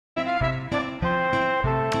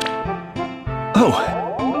Oh.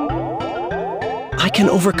 I can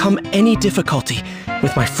overcome any difficulty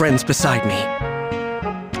with my friends beside me.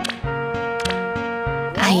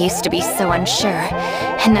 I used to be so unsure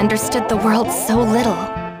and understood the world so little.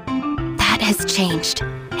 That has changed,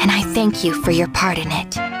 and I thank you for your part in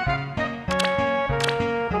it.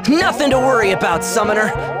 Nothing to worry about,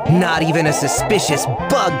 Summoner. Not even a suspicious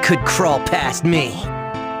bug could crawl past me.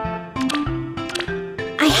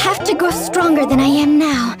 I have to grow stronger than I am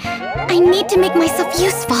now. I need to make myself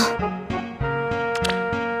useful.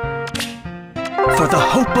 For the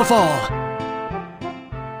hope of all.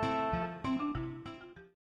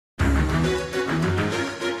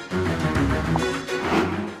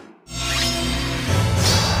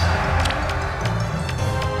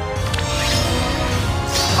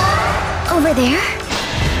 Over there?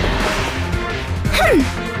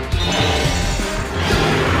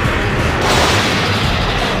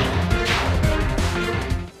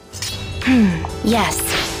 Yes.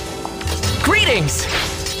 Greetings!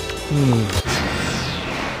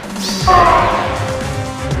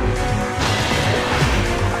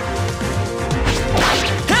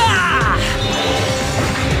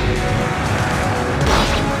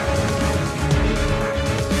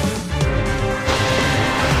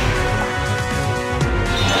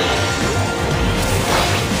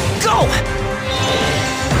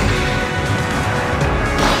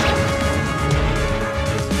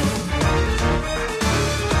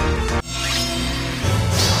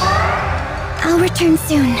 I'll return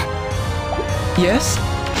soon. Yes?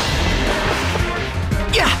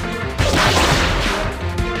 Yeah!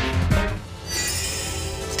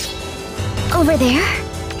 Over there?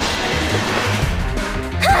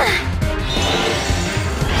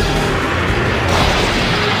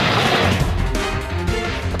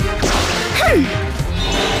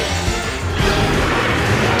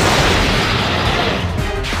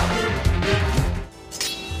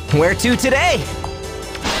 Where to today?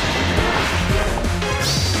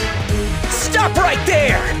 Stop right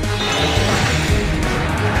there!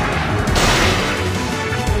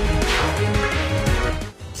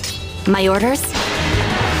 My orders?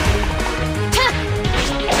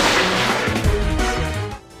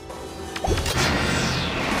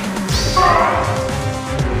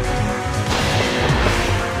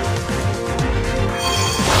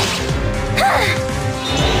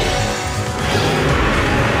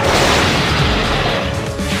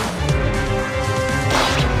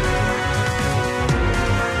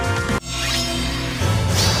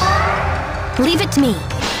 Leave it to me.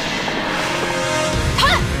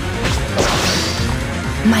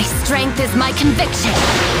 My strength is my conviction.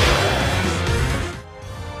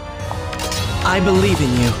 I believe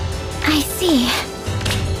in you. I see.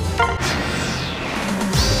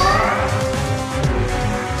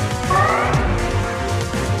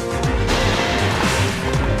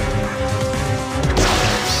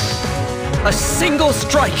 A single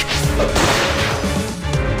strike!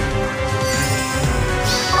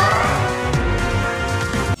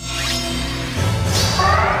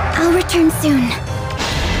 I'll return soon.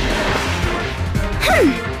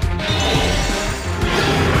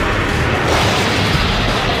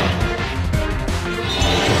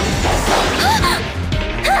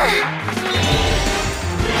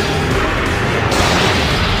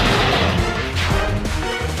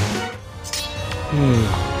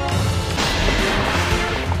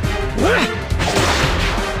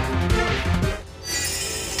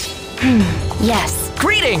 Yes.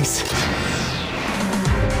 Greetings!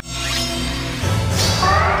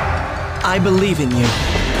 I believe in you.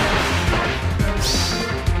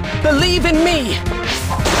 Believe in me!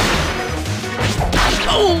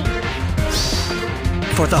 Oh!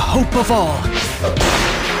 For the hope of all.